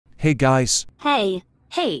Hey guys, Hey.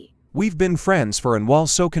 Hey. we've been friends for a while,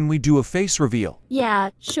 so can we do a face reveal?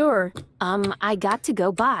 Yeah, sure. I got to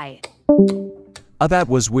go by. That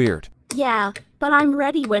was weird. Yeah, but I'm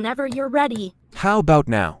ready whenever you're ready. How about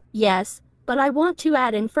now? Yes, but I want to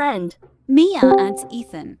add in friend. Mia adds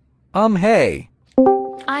Ethan. Hey.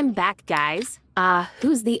 I'm back, guys.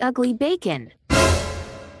 Who's the ugly bacon?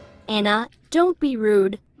 Anna, don't be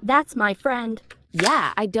rude. That's my friend.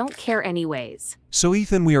 Yeah, I don't care anyways. So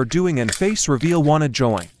Ethan, we are doing an face reveal, wanna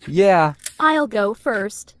join? Yeah. I'll go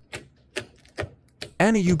first.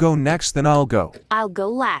 Anna, you go next, then I'll go. I'll go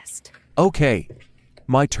last. Okay.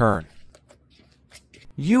 My turn.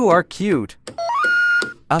 You are cute.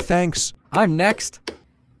 Thanks. I'm next.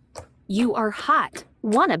 You are hot.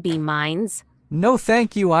 Wanna be mines? No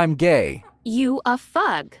thank you, I'm gay. You a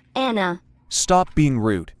fug. Anna, Stop being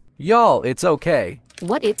rude. Y'all, it's okay.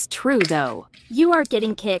 What it's true though. you are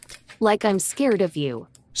getting kicked. Like I'm scared of you.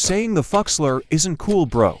 Saying the fuck slur isn't cool,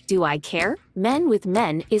 bro. Do I care? Men with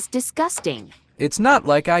men is disgusting. It's not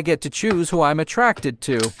like I get to choose who I'm attracted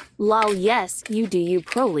to. Lol, yes, you do, you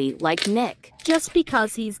probably like Nick. Just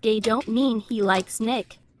because he's gay don't mean he likes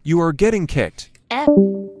Nick. You are getting kicked.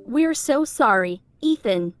 We're so sorry,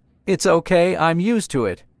 Ethan. It's okay, I'm used to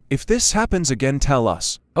it. If this happens again, tell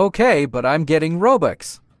us. Okay, but I'm getting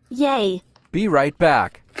Robux. Yay. Be right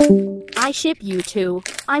back. I ship you two.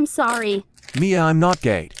 I'm sorry. Mia, I'm not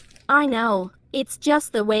gay. I know. It's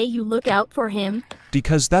just the way you look out for him.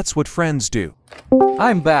 Because that's what friends do.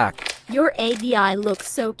 I'm back. Your ADI looks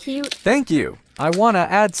so cute. Thank you. I wanna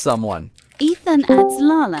add someone. Ethan adds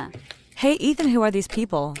Lala. Hey Ethan, who are these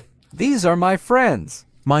people? These are my friends.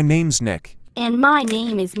 My name's Nick. And my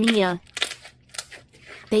name is Mia.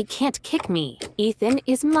 They can't kick me. Ethan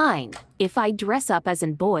is mine. If I dress up as a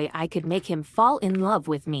boy, I could make him fall in love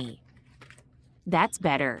with me. That's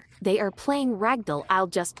better. They are playing ragdoll. I'll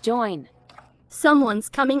just join. Someone's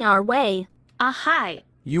coming our way. Hi.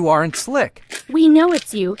 You aren't slick. We know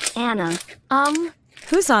it's you, Anna.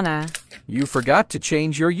 Who's Anna? You forgot to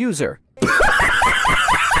change your user.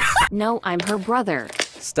 No, I'm her brother.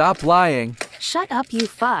 Stop lying. Shut up, you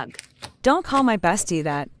fug. Don't call my bestie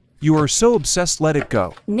that. You are so obsessed, let it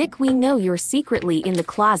go. Nick, we know you're secretly in the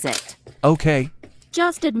closet. Okay.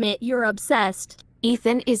 Just admit you're obsessed.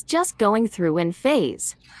 Ethan is just going through an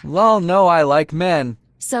phase. Lol, no, I like men.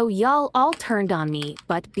 So y'all all turned on me,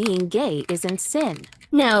 but being gay isn't sin.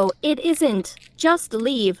 No, it isn't. Just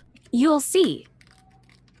leave. You'll see.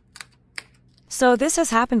 So this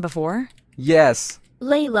has happened before? Yes.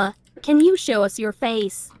 Layla, can you show us your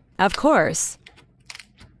face? Of course.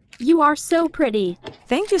 You are so pretty.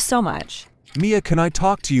 Thank you so much. Mia, can I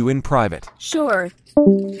talk to you in private? Sure.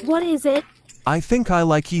 What is it? I think I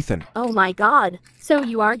like Ethan. Oh my god. So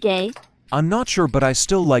you are gay? I'm not sure, but I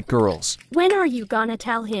still like girls. When are you gonna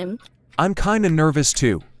tell him? I'm kinda nervous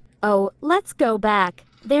too. Oh, let's go back.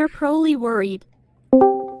 They're probably worried.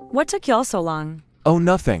 What took y'all so long? Oh,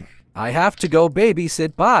 nothing. I have to go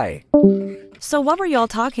babysit. Bye. So what were y'all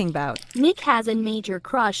talking about? Nick has a major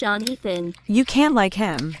crush on Ethan, You can't like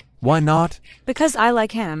him. Why not? Because I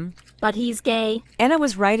like him. but he's gay. Anna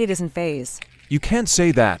was right, it isn't phase. You can't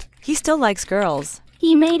say that. He still likes girls.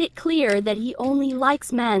 He made it clear that he only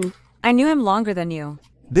likes men. I knew him longer than you.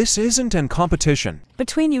 This isn't an competition.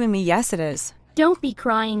 Between you and me, yes it is. Don't be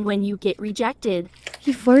crying when you get rejected.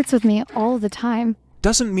 He flirts with me all the time.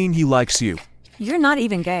 Doesn't mean he likes you. You're not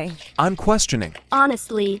even gay. I'm questioning.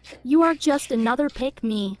 Honestly, you are just another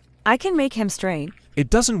pick-me. I can make him straight. It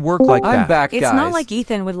doesn't work like that. I'm back, It's guys. not like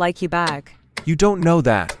Ethan would like you back. You don't know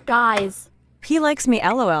that. Guys, He likes me,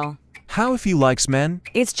 lol. How if he likes men?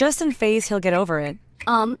 It's just in phase, he'll get over it.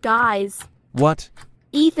 guys. What?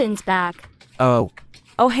 Ethan's back. Oh.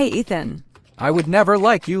 Oh hey Ethan. I would never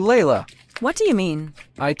like you, Layla. What do you mean?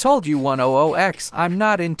 I told you 100x, I'm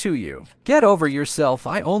not into you. Get over yourself,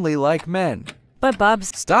 I only like men. But Bubs,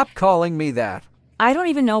 Stop calling me that. I don't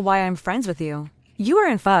even know why I'm friends with you. You are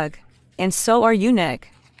in Fug. And so are you, Nick.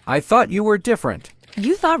 I thought you were different.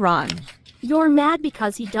 You thought wrong. You're mad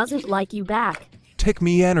because he doesn't like you back. Take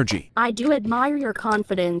me energy. I do admire your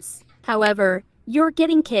confidence. However, you're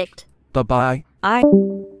getting kicked. Bye-bye.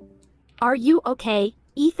 Are you okay,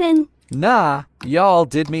 Ethan? Nah, y'all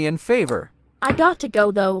did me in favor. I got to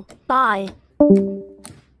go though. Bye.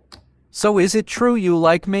 So is it true you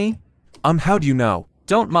like me? How do you know?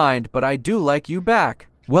 Don't mind, but I do like you back.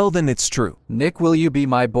 Well, then it's true. Nick, will you be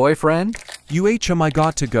my boyfriend? I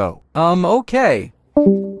got to go. Okay.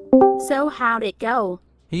 So how'd it go?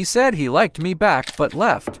 He said he liked me back but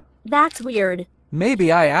left. That's weird.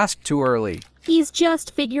 Maybe I asked too early. He's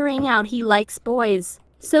just figuring out he likes boys.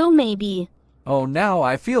 So maybe. Oh, now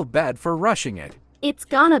I feel bad for rushing it. It's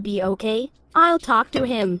gonna be okay. I'll talk to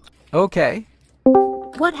him. Okay.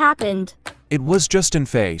 What happened? It was just in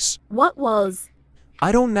phase. What was?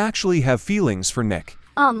 I don't actually have feelings for Nick.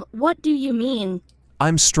 What do you mean?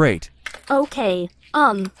 I'm straight. Okay.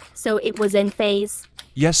 So it was in phase?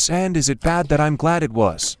 Yes, and is it bad that I'm glad it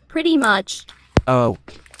was? Pretty much. Oh,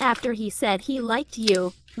 After he said he liked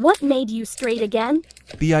you, what made you straight again?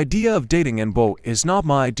 the idea of dating in Bo is not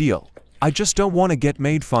my ideal. I just don't want to get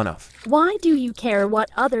made fun of. Why do you care what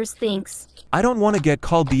others thinks? I don't want to get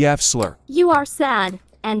called the F slur. You are sad,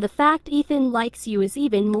 and the fact Ethan likes you is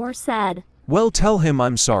even more sad. Well, tell him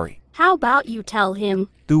I'm sorry. How about you tell him?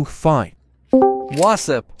 Do fine.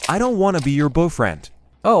 Wassip. I don't want to be your boyfriend.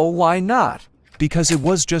 Oh, why not? Because it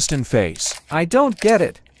was just in phase. I don't get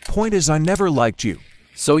it. Point is, I never liked you.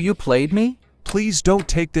 So you played me? Please don't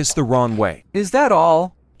take this the wrong way. Is that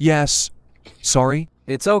all? Yes. Sorry.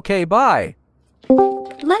 It's okay, bye.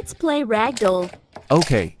 Let's play Ragdoll.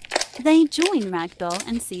 Okay. They join Ragdoll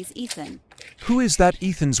and sees Ethan. Who is that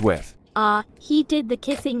Ethan's with? He did the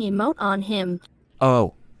kissing emote on him.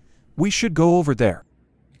 Oh. We should go over there.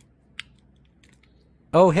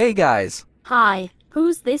 Oh, hey guys. Hi,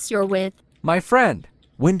 who's this you're with? My friend.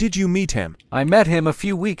 When did you meet him? I met him a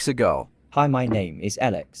few weeks ago. Hi, my name is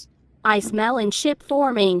Alex. I smell and ship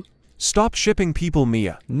forming. Stop shipping people,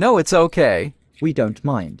 Mia. No, it's okay. We don't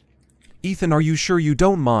mind. Ethan, are you sure you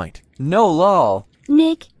don't mind? No lol.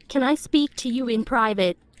 Nick, can I speak to you in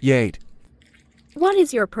private? Yade. What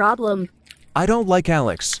is your problem? I don't like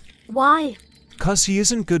Alex. Why? 'Cause he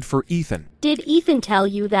isn't good for Ethan. Did Ethan tell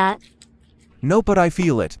you that? No, but I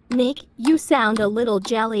feel it. Nick, you sound a little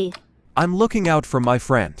jelly. I'm looking out for my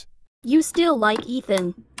friend. You still like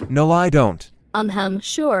Ethan? No, I don't.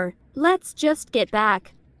 Sure. Let's just get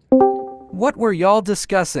back. What were y'all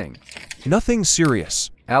discussing? Nothing serious.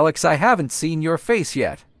 Alex, I haven't seen your face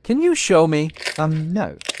yet. Can you show me?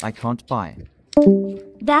 No, I can't buy.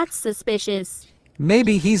 That's suspicious.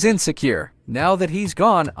 Maybe he's insecure. Now that he's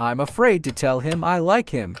gone, I'm afraid to tell him I like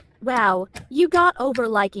him. Wow, you got over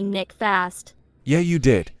liking Nick fast. Yeah, you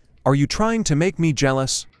did. Are you trying to make me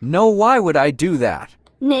jealous? No, why would I do that?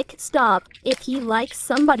 Nick, stop. If he likes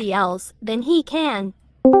somebody else, then he can.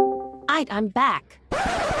 I'm back.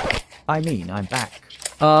 I'm back.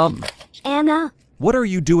 Anna? What are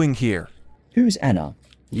you doing here? Who's Anna?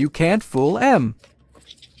 You can't fool M.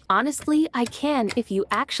 Honestly, I can if you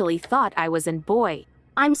actually thought I was in boy.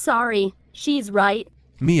 I'm sorry. She's right.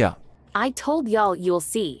 Mia, I told y'all you'll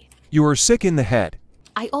see. you are sick in the head.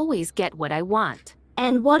 I always get what I want.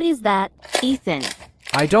 And what is that? Ethan.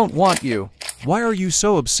 I don't want you. Why are you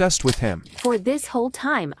so obsessed with him? For this whole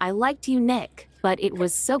time I liked you, Nick, but it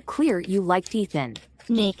was so clear you liked Ethan.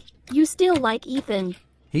 Nick, you still like Ethan.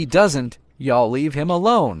 He doesn't. Y'all leave him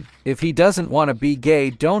alone. If he doesn't want to be gay,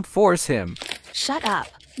 don't force him. Shut up.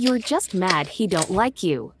 You're just mad he don't like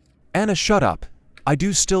you. Anna, shut up. I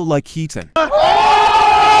do still like Ethan.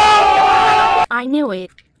 I knew it.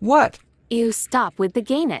 What? Ew, stop with the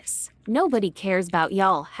gayness. Nobody cares about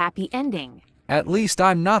y'all happy ending. At least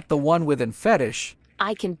I'm not the one with an fetish.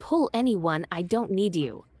 I can pull anyone, I don't need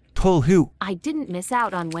you. Pull who? I didn't miss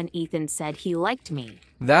out on when Ethan said he liked me.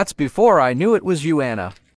 That's before I knew it was you,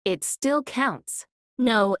 Anna. It still counts.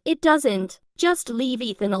 No, it doesn't. Just leave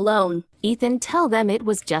Ethan alone. Ethan, tell them it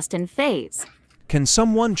was just in phase. Can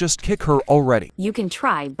someone just kick her already? You can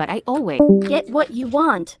try, but I always... Get what you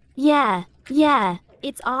want. Yeah.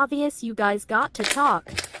 It's obvious you guys got to talk.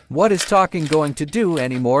 What is talking going to do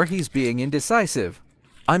anymore? He's being indecisive.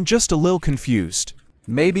 I'm just a little confused.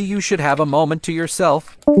 Maybe you should have a moment to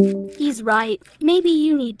yourself. He's right. Maybe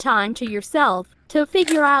you need time to yourself to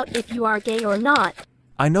figure out if you are gay or not.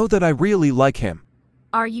 I know that I really like him.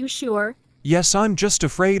 Are you sure? Yes, I'm just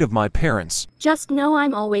afraid of my parents. Just know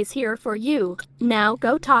I'm always here for you. Now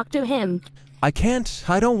go talk to him. I can't.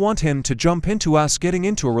 I don't want him to jump into us getting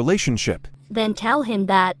into a relationship. Then tell him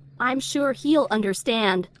that. I'm sure he'll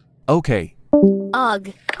understand. Okay.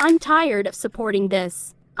 Ugh, I'm tired of supporting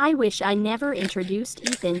this. I wish I never introduced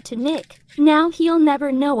Ethan to Nick. Now he'll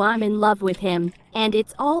never know I'm in love with him, and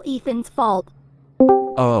it's all Ethan's fault.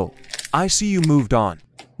 Oh, I see you moved on.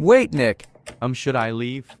 Wait, Nick. Should I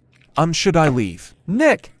leave? Should I leave?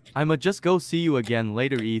 Nick! I'ma just go see you again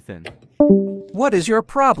later, Ethan. What is your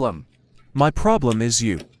problem? My problem is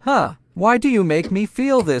you. Huh? Why do you make me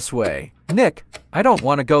feel this way? Nick, I don't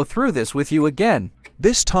want to go through this with you again.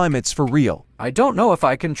 This time it's for real. I don't know if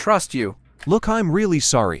I can trust you. Look, I'm really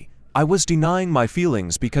sorry. I was denying my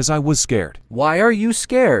feelings because I was scared. Why are you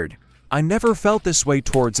scared? I never felt this way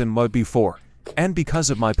towards him before. And because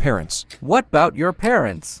of my parents. What about your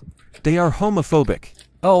parents? They are homophobic.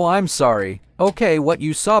 Oh, I'm sorry. Okay, what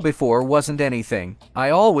you saw before wasn't anything.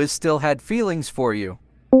 I always still had feelings for you.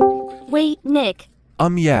 Wait, Nick.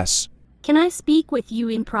 Yes. Can I speak with you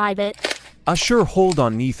in private? Sure, hold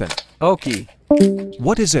on, Ethan. Okay.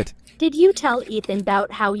 What is it? Did you tell Ethan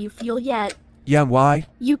about how you feel yet? Yeah, why?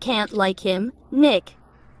 You can't like him, Nick.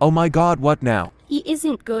 Oh my god, what now? He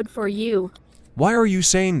isn't good for you. Why are you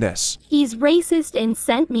saying this? He's racist and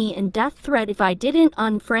sent me a death threat if I didn't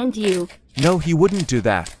unfriend you. No, he wouldn't do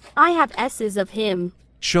that. I have S's of him.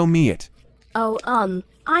 Show me it. Oh,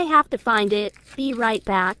 I have to find it. Be right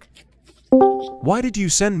back. Why did you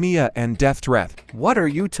send me a death threat? What are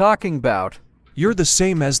you talking about? You're the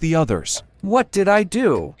same as the others. What did I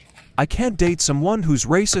do? I can't date someone who's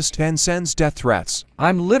racist and sends death threats.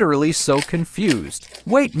 I'm literally so confused.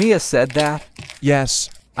 Wait, Mia said that? Yes.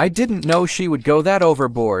 I didn't know she would go that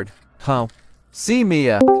overboard. How? See,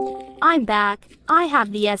 Mia. I'm back. I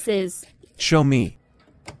have the S's. Show me.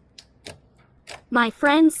 My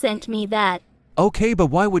friend sent me that. Okay, but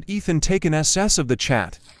why would Ethan take an SS of the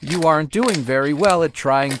chat? You aren't doing very well at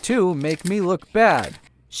trying to make me look bad.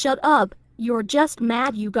 Shut up. You're just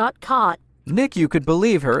mad you got caught. Nick, you could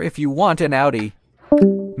believe her if you want an outie.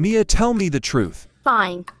 Mia, tell me the truth.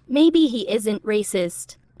 Fine. Maybe he isn't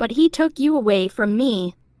racist, but he took you away from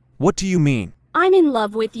me. What do you mean? I'm in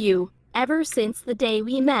love with you, ever since the day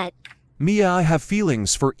we met. Mia, I have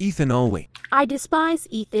feelings for Ethan only. I despise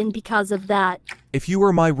Ethan because of that. If you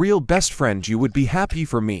were my real best friend, you would be happy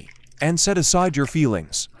for me and set aside your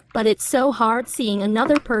feelings. But it's so hard seeing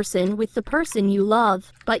another person with the person you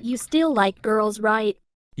love, but you still like girls, right?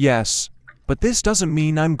 Yes, but this doesn't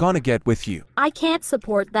mean I'm gonna get with you. I can't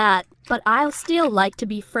support that, but I'll still like to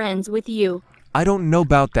be friends with you. I don't know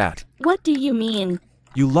about that. What do you mean?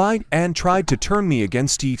 You lied and tried to turn me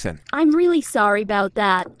against Ethan. I'm really sorry about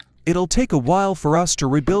that. It'll take a while for us to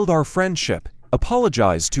rebuild our friendship.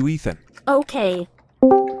 Apologize to Ethan. Okay.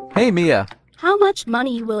 Hey, Mia. How much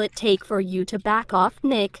money will it take for you to back off,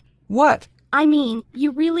 Nick? What? I mean,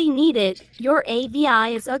 you really need it. Your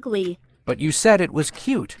AVI is ugly. But you said it was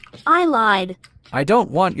cute. I lied. I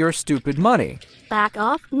don't want your stupid money. Back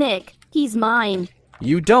off, Nick. He's mine.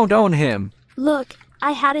 You don't own him. Look,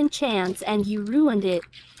 I had a chance and you ruined it.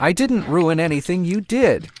 I didn't ruin anything you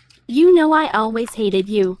did. You know I always hated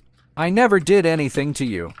you. I never did anything to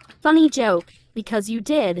you. Funny joke, because you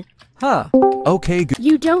did. Huh. Okay,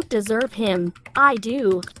 You don't deserve him. I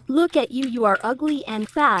do. Look at you, you are ugly and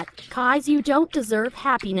fat. Guys, you don't deserve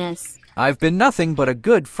happiness. I've been nothing but a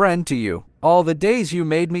good friend to you. All the days you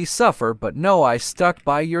made me suffer, but no, I stuck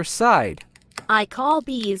by your side. I call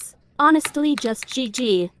bees. Honestly, just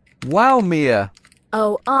GG. Wow, Mia.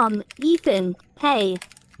 Oh, Ethan, hey.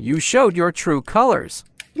 You showed your true colors.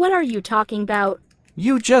 What are you talking about?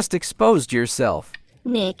 You just exposed yourself.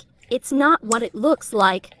 Nick, it's not what it looks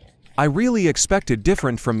like. I really expected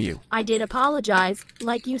different from you. I did apologize,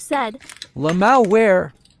 like you said. Lamau,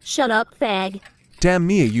 where? Shut up, fag. Damn,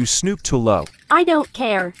 Mia, you snooped too low. I don't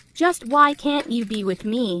care. Just why can't you be with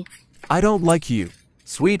me? I don't like you.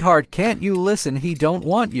 Sweetheart, can't you listen? He don't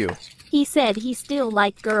want you. He said he still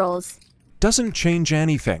liked girls. Doesn't change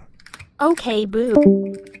anything. Okay,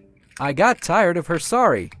 boo. I got tired of her,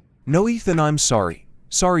 sorry. No, Ethan, I'm sorry.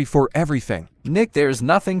 Sorry for everything. Nick, there's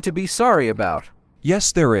nothing to be sorry about.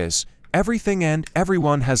 Yes, there is. Everything and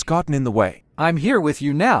everyone has gotten in the way. I'm here with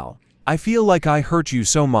you now. I feel like I hurt you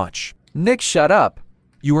so much. Nick, shut up.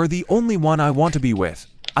 You are the only one I want to be with.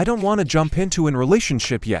 I don't want to jump into a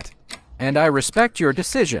relationship yet. And I respect your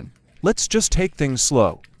decision. Let's just take things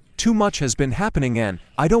slow. Too much has been happening and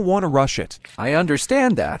I don't want to rush it. I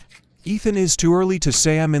understand that. Ethan, is too early to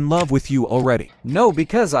say I'm in love with you already. No,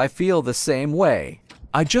 because I feel the same way.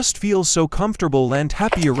 I just feel so comfortable and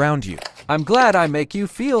happy around you. I'm glad I make you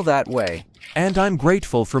feel that way. And I'm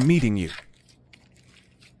grateful for meeting you.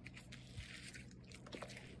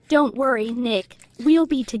 Don't worry, Nick. We'll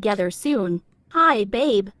be together soon. Hi,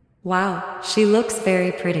 babe. Wow, she looks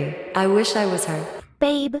very pretty. I wish I was her.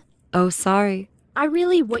 Babe, Oh, sorry. I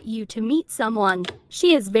really want you to meet someone.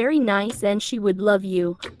 She is very nice and she would love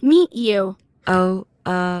you. Meet you. Oh,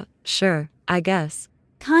 sure, I guess.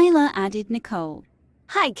 Kyla added Nicole.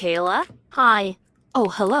 Hi, Kayla. Hi. Oh,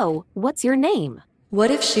 hello. What's your name?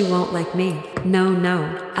 What if she won't like me?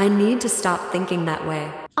 No, I need to stop thinking that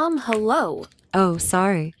way. Hello. Oh,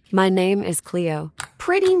 sorry. My name is Cleo.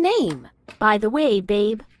 Pretty name. By the way,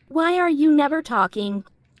 babe, why are you never talking?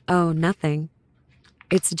 Oh, nothing.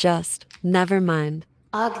 It's just, never mind.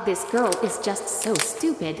 Ugh, this girl is just so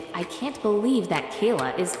stupid. I can't believe that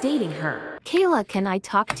Kayla is dating her. Kayla, can I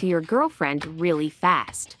talk to your girlfriend really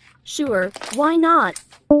fast? Sure, why not?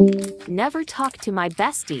 Never talk to my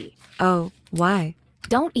bestie. Oh, why?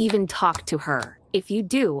 Don't even talk to her. If you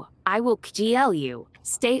do, I will GL you.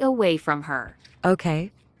 Stay away from her.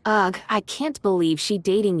 Okay. Ugh, I can't believe she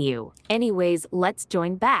dating you. Anyways, let's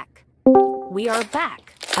join back. We are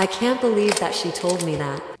back. I can't believe that she told me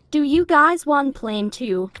that. Do you guys want play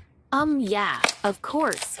too? Yeah, of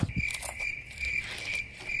course.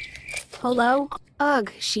 Hello?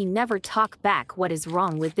 Ugh, she never talk back. What is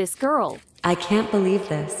wrong with this girl? I can't believe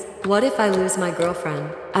this. What if I lose my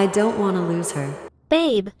girlfriend? I don't want to lose her.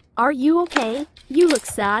 Babe, are you okay? You look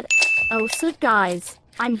sad. Oh, so guys,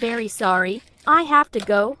 I'm very sorry. I have to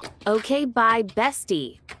go. Okay, bye,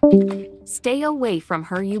 bestie. Stay away from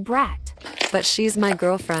her, you brat. But she's my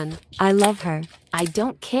girlfriend. I love her. I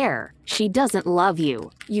don't care. She doesn't love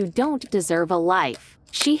you. You don't deserve a life.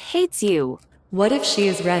 She hates you. What if she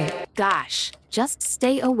is right? Gosh, just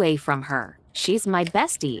stay away from her. She's my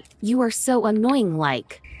bestie. You are so annoying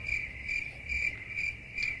like.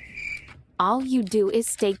 All you do is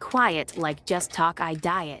stay quiet like just talk I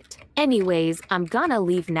diet. Anyways, I'm gonna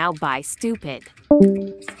leave now, bye stupid.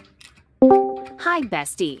 Hi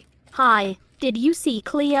bestie. Hi, did you see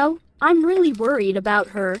Cleo? I'm really worried about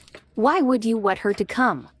her. Why would you want her to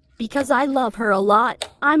come? Because I love her a lot.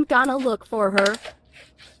 I'm gonna look for her.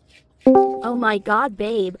 Oh my god,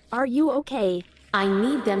 babe, are you okay? I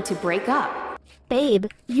need them to break up. Babe,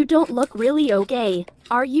 you don't look really okay.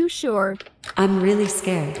 Are you sure? I'm really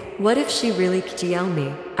scared. What if she really GL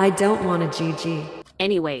me? I don't want a GG.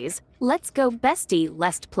 Anyways, let's go bestie,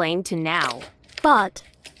 let's playing to now. But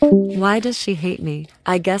Why does she hate me?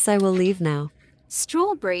 I guess I will leave now.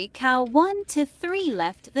 Strawberry Cow 1 to 3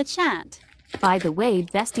 left the chat. By the way,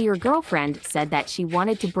 bestie, your girlfriend said that she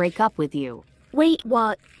wanted to break up with you. wait,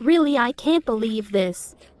 what? Really, I can't believe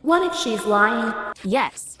this. What if she's lying?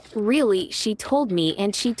 Yes, really, she told me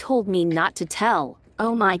and she told me not to tell.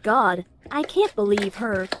 Oh my god, I can't believe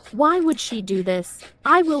her. Why would she do this?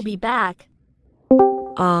 I will be back.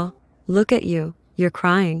 Aw, look at you. You're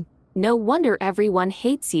crying. No wonder everyone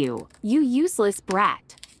hates you. You useless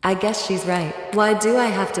brat. I guess she's right. Why do I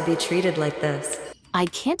have to be treated like this? I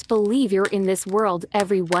can't believe you're in this world.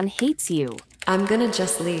 Everyone hates you. I'm gonna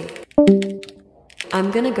just leave. I'm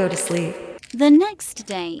gonna go to sleep. The next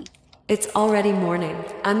day. It's already morning.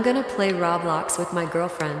 I'm gonna play Roblox with my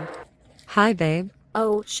girlfriend. Hi, babe.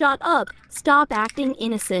 Oh, shut up. Stop acting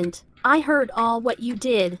innocent. I heard all what you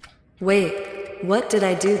did. Wait, what did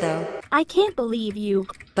I do though? I can't believe you.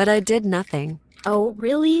 But I did nothing. Oh,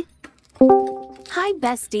 really? Hi,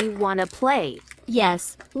 bestie, wanna play?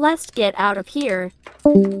 Yes, let's get out of here.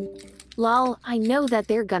 Lol, I know that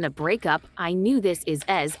they're gonna break up. I knew this is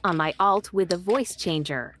Ez on my alt with a voice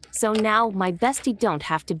changer. So now my bestie don't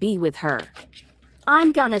have to be with her.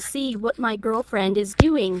 I'm gonna see what my girlfriend is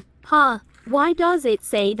doing. Huh, why does it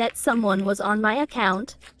say that someone was on my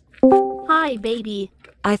account? Hi, baby.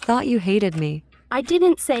 I thought you hated me. I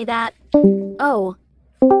didn't say that. Oh,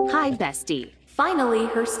 Hi, bestie. Finally,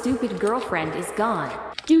 her stupid girlfriend is gone.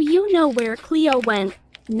 do you know where Cleo went?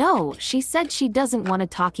 No, she said she doesn't want to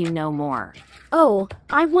talk you no more. Oh,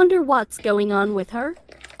 I wonder what's going on with her.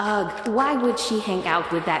 Ugh, why would she hang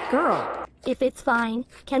out with that girl? If it's fine,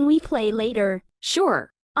 can we play later?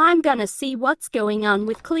 Sure. I'm gonna see what's going on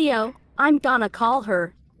with Cleo. I'm gonna call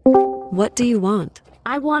her. What do you want?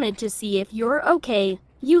 I wanted to see if you're okay.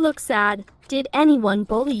 You look sad. Did anyone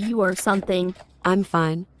bully you or something? I'm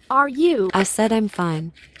fine. Are you? I said I'm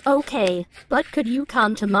fine. Okay, but could you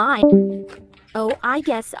come to mine? Oh, I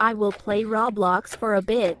guess I will play Roblox for a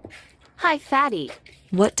bit. Hi, fatty.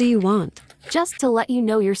 What do you want? Just to let you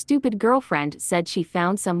know, your stupid girlfriend said she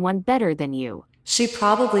found someone better than you. She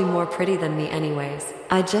probably more pretty than me anyways.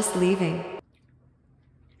 I just leaving.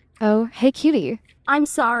 Oh, hey cutie. I'm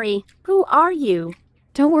sorry. Who are you?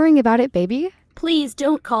 Don't worry about it, baby. Please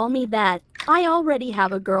don't call me that. I already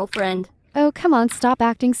have a girlfriend. Oh, come on, stop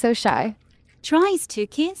acting so shy. Tries to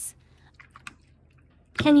kiss.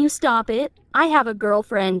 Can you stop it? I have a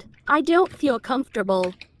girlfriend. I don't feel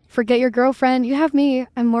comfortable. Forget your girlfriend, you have me.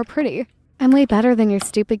 I'm more pretty. I'm way better than your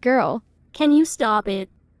stupid girl. Can you stop it?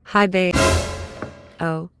 Hi, babe.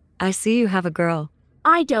 Oh, I see you have a girl.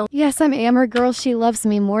 I don't. Yes, I'm Amber girl, she loves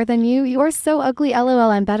me more than you. You're so ugly, lol,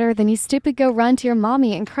 I'm better than you, stupid. Go run to your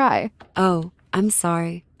mommy and cry. Oh, I'm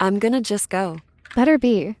sorry. I'm gonna just go. Better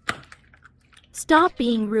be. Stop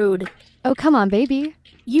being rude. Oh, come on, baby.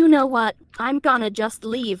 You know what? I'm gonna just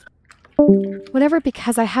leave. Whatever,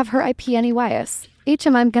 because I have her IP anyways.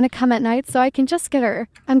 I'm gonna come at night so I can just get her.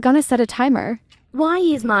 I'm gonna set a timer. Why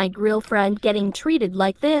is my girlfriend getting treated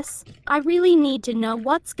like this? I really need to know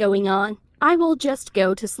what's going on. I will just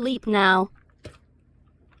go to sleep now.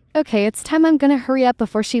 Okay, it's time. I'm gonna hurry up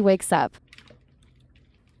before she wakes up.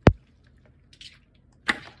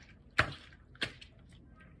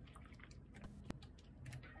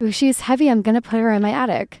 Ooh, she's heavy. I'm gonna put her in my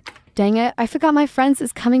attic. Dang it, I forgot my friends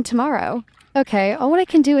is coming tomorrow. Okay, all what I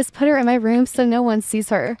can do is put her in my room so no one sees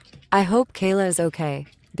her. I hope Kayla is okay,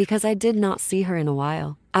 because I did not see her in a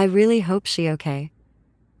while. I really hope she okay.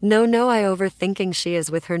 No, I overthinking she is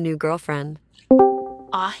with her new girlfriend.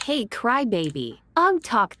 Aw, hey, crybaby.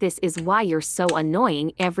 Talk, this is why you're so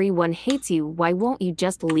annoying. Everyone hates you. Why won't you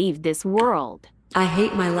just leave this world? I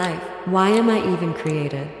hate my life. Why am I even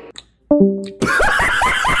created?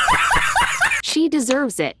 She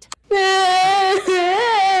deserves it.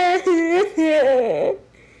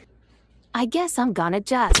 I guess I'm gonna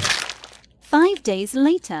just. 5 days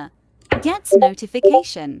later. Gets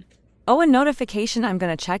notification. Oh, a notification, I'm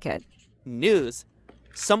gonna check it. News.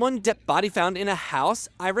 Someone dead body found in a house.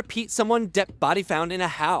 I repeat, someone dead body found in a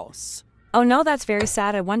house. Oh no, that's very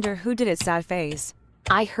sad. I wonder who did it, sad face.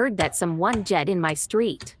 I heard that someone jet in my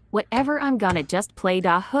street. Whatever, I'm gonna just play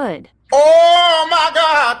the hood. Oh my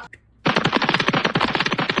god!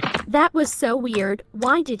 That was so weird.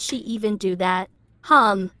 Why did she even do that?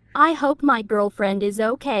 I hope my girlfriend is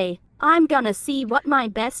okay. I'm gonna see what my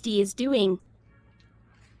bestie is doing.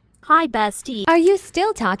 Hi, bestie. Are you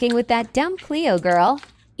still talking with that dumb Cleo girl?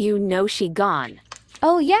 You know she gone.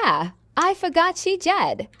 Oh yeah, I forgot she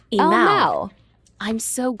dead. Oh Email. no. I'm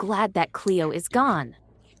so glad that Cleo is gone.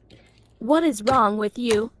 What is wrong with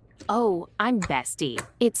you? Oh, I'm bestie.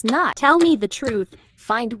 It's not. Tell me the truth.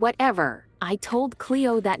 Find whatever. I told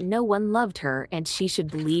Cleo that no one loved her and she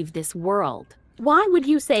should leave this world. Why would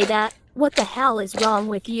you say that? What the hell is wrong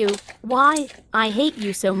with you? Why? I hate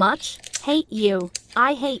you so much. Hate you.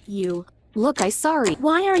 I hate you. Look, I sorry.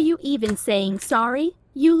 Why are you even saying sorry?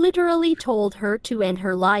 You literally told her to end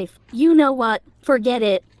her life. You know what? Forget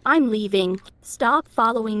it. I'm leaving. Stop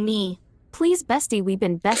following me. Please, bestie, we've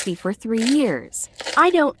been bestie for 3 years. I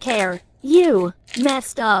don't care. You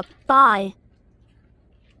messed up. Bye.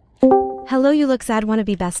 Hello, you look sad. Want to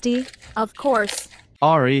be bestie? Of course.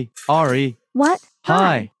 Ari. What?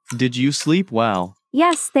 Hi. Did you sleep well?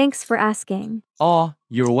 Yes, thanks for asking. Aw,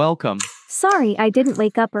 you're welcome. Sorry, I didn't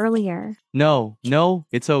wake up earlier. No,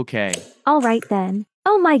 it's okay. All right then.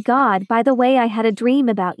 Oh my god, by the way, I had a dream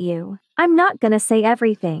about you. I'm not gonna say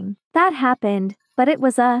everything that happened, but it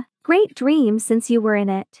was a great dream since you were in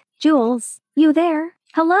it. Jules, you there?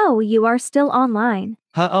 Hello, you are still online.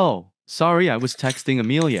 Oh, sorry, I was texting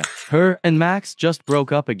Amelia. Her and Max just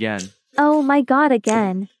broke up again. Oh my god,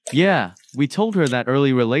 again. Yeah, we told her that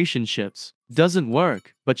early relationships doesn't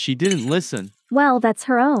work, but she didn't listen. Well, that's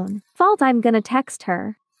her own fault. I'm gonna text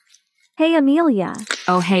her. Hey, Amelia.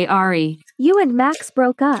 Oh, hey, Ari. You and Max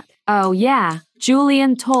broke up. Oh, yeah.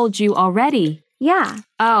 Julian told you already. Yeah.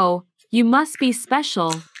 Oh, you must be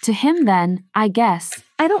special to him then, I guess.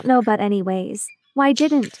 I don't know, but anyways, why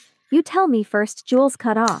didn't you tell me first? Jules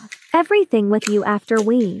cut off everything with you after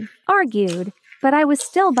we argued, but I was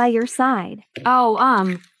still by your side. Oh,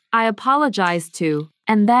 I apologized too,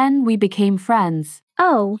 and then we became friends.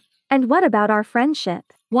 Oh, and what about our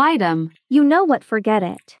friendship? Wydom. You know what, forget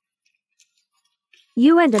it.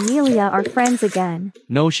 You and Amelia are friends again.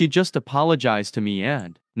 No, she just apologized to me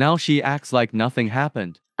and now she acts like nothing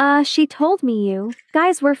happened. She told me you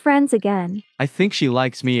guys were friends again. I think she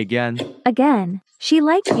likes me again. Again? She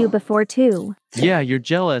liked you before too. Yeah, you're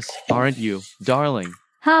jealous, aren't you, darling?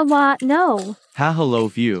 What? No.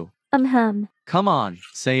 Hello, you. Come on,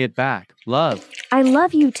 say it back. Love. I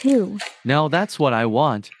love you too. Now that's what I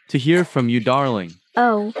want to hear from you, darling.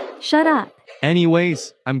 Oh, shut up.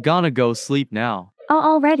 Anyways, I'm gonna go sleep now. Oh,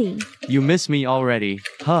 already? You miss me already,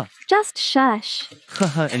 huh? Just shush.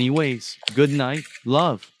 Haha, anyways, good night,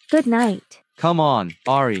 love. Good night. Come on,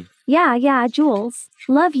 Ari. Yeah, Jules.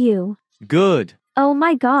 Love you. Good. Oh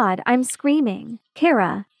my god, I'm screaming.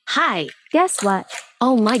 Kara. Hi. Guess what?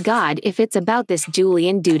 Oh my god, if it's about this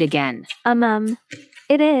Julian dude again.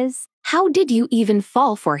 It is. How did you even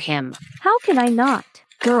fall for him? How can I not?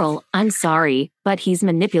 Girl, I'm sorry, but he's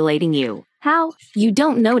manipulating you. How? You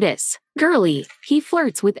don't notice. Girly, he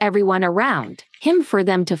flirts with everyone around him for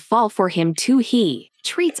them to fall for him too. He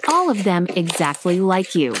treats all of them exactly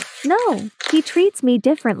like you. No, he treats me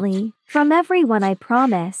differently from everyone, I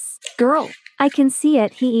promise. Girl. I can see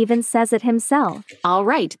it, he even says it himself. All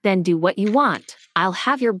right, then do what you want. I'll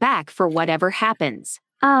have your back for whatever happens.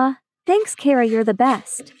 Thanks, Kara, you're the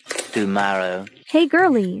best. Tomorrow. Hey,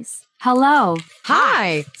 girlies. Hello.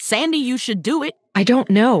 Hi. Sandy, you should do it. I don't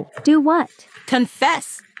know. Do what?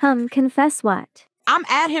 Confess. Confess what? I'm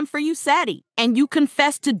at him for you, Sadie, and you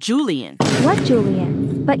confess to Julian. What,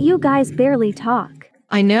 Julian? But you guys barely talk.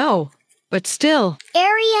 I know. but still.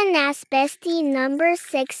 Ariana's bestie number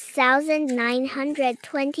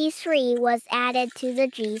 6923 was added to the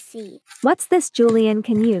GC. What's this Julian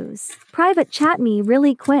can use? Private chat me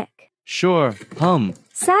really quick. Sure,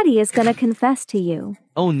 Sadie is gonna confess to you.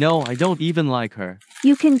 Oh no, I don't even like her.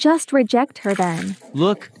 You can just reject her then.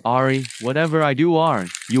 Look, Ari, whatever I do,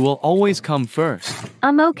 you will always come first.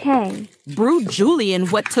 I'm okay. Brood Julian,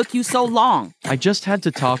 what took you so long? I just had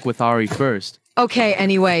to talk with Ari first. Okay,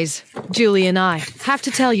 anyways, Julie and I have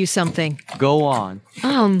to tell you something. Go on.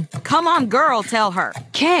 Come on, girl, tell her.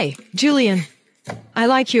 Okay, Julian. I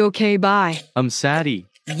like you, okay, bye. Sadie.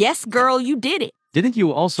 Yes, girl, you did it. Didn't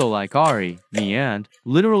you also like Ari, me, and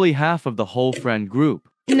literally half of the whole friend group?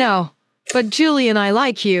 No, but Julian, I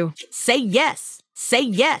like you. Say yes. Say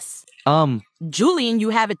yes. Julian, you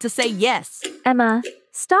have it to say yes. Emma,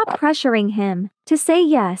 stop pressuring him. To say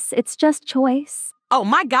yes, it's just choice. Oh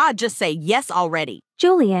my God, just say yes already.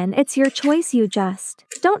 Julian, it's your choice, you just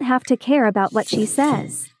don't have to care about what she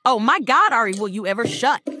says. Oh my God, Ari, will you ever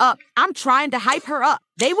shut up? I'm trying to hype her up.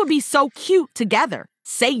 They would be so cute together.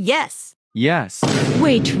 Say yes. Yes.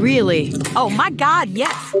 Wait, really? Oh my God,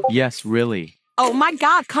 yes. Yes, really. Oh my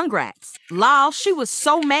God, congrats. Lol, she was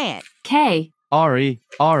so mad. K. Ari,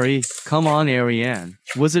 come on, Ariane.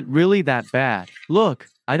 Was it really that bad? Look,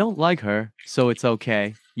 I don't like her, so it's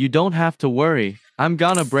okay. You don't have to worry. I'm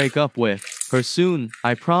gonna break up with her soon,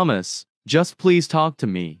 I promise. Just please talk to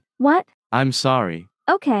me. What? I'm sorry.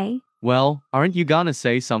 Okay. Well, aren't you gonna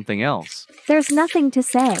say something else? There's nothing to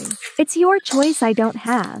say. It's your choice, I don't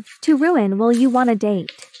have to ruin. Will you wanna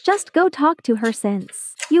date? Just go talk to her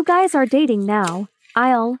since you guys are dating now.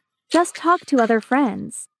 I'll just talk to other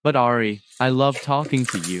friends. But Ari, I love talking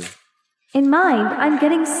to you. In mind, I'm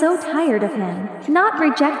getting so tired of him not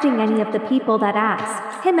rejecting any of the people that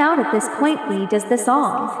ask him out at this point. He does this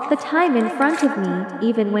all the time in front of me,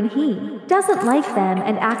 even when he doesn't like them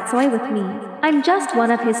and acts coy with me. I'm just one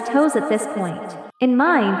of his toes at this point. In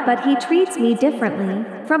mind, but he treats me differently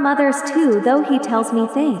from others too, though he tells me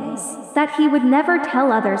things that he would never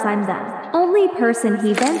tell others. I'm the only person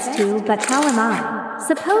he vents to, but how am I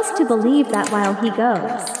supposed to believe that while he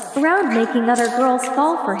goes around making other girls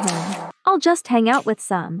fall for him? I'll just hang out with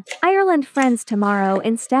some Ireland friends tomorrow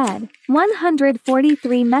instead.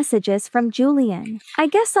 143 messages from Julian. I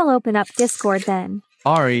guess I'll open up Discord then.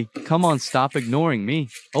 Ari, come on, stop ignoring me.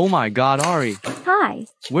 Oh my God, Ari. Hi.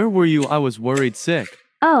 Where were you? I was worried sick.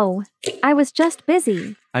 Oh, I was just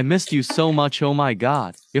busy. I missed you so much, oh my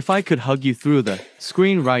God. If I could hug you through the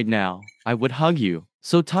screen right now, I would hug you.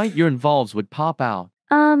 So tight your involves would pop out.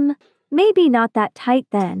 Maybe not that tight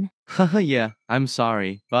then. Haha, yeah, I'm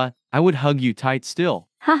sorry, but I would hug you tight still.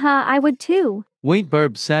 Haha, I would too. Wait,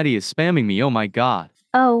 Burb, Sadie is spamming me, oh my God.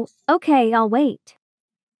 Oh, okay, I'll wait.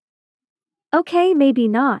 Okay, maybe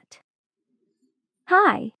not.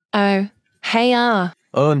 Hi. Oh, hey,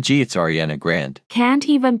 OMG, it's Ariana Grande. Can't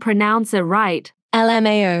even pronounce it right.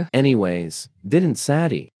 LMAO. Anyways, didn't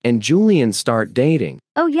Sadie and Julian start dating?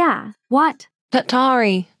 Oh yeah. What? But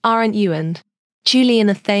Ari, aren't you and Julian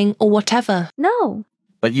a thing or whatever? No.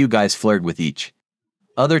 But you guys flirt with each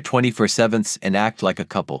other 24/7 and act like a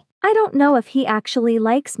couple. I don't know if he actually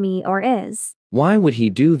likes me or is. Why would he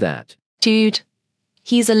do that? Dude,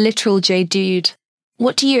 he's a literal J dude.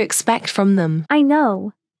 What do you expect from them? I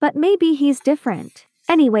know, but maybe he's different.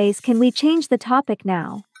 Anyways, can we change the topic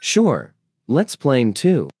now? Sure. Let's plane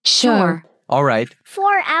too. Sure. All right.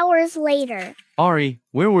 4 hours later. Ari,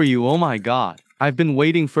 where were you? Oh my God. I've been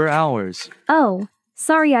waiting for hours. Oh,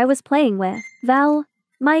 sorry, I was playing with Val,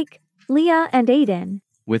 Mike, Leah, and Aiden.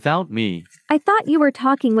 Without me. I thought you were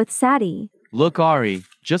talking with Sadie. Look, Ari,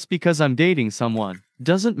 just because I'm dating someone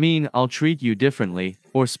doesn't mean I'll treat you differently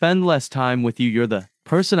or spend less time with you. You're the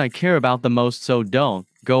person I care about the most, so don't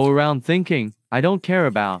go around thinking I don't care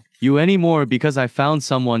about you anymore because I found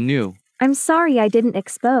someone new. I'm sorry I didn't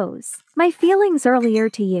expose my feelings earlier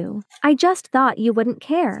to you. I just thought you wouldn't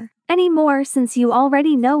care anymore since you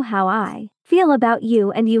already know how I feel about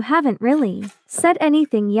you and you haven't really said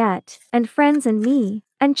anything yet, and friends and me,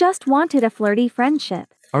 and just wanted a flirty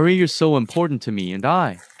friendship. Ari, you're so important to me and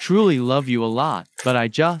I truly love you a lot, but I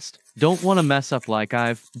just don't want to mess up like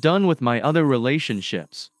I've done with my other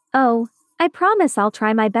relationships. Oh, I promise I'll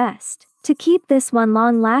try my best to keep this one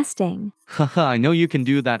long lasting. Haha, I know you can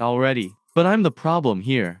do that already, but I'm the problem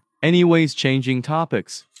here. Anyways, changing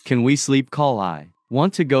topics. Can we sleep call? I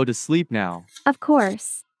want to go to sleep now. Of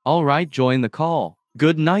course. Alright, join the call.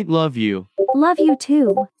 Good night, love you. Love you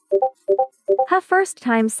too. Her first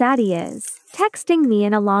time Sadie is texting me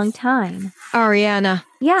in a long time. Ariana.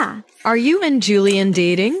 Yeah. Are you and Julian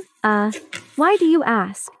dating? Why do you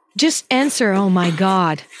ask? Just answer, oh my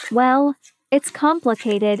god. Well, it's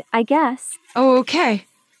complicated, I guess. Oh, okay.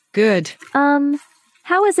 Good.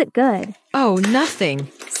 How is it good? Oh, nothing.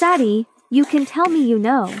 Sadie, you can tell me you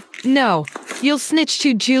know. No, you'll snitch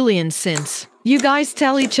to Julian since you guys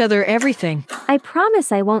tell each other everything. I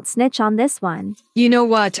promise I won't snitch on this one. You know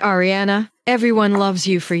what, Ariana? Everyone loves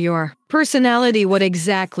you for your personality. What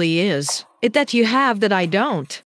exactly is it that you have that I don't?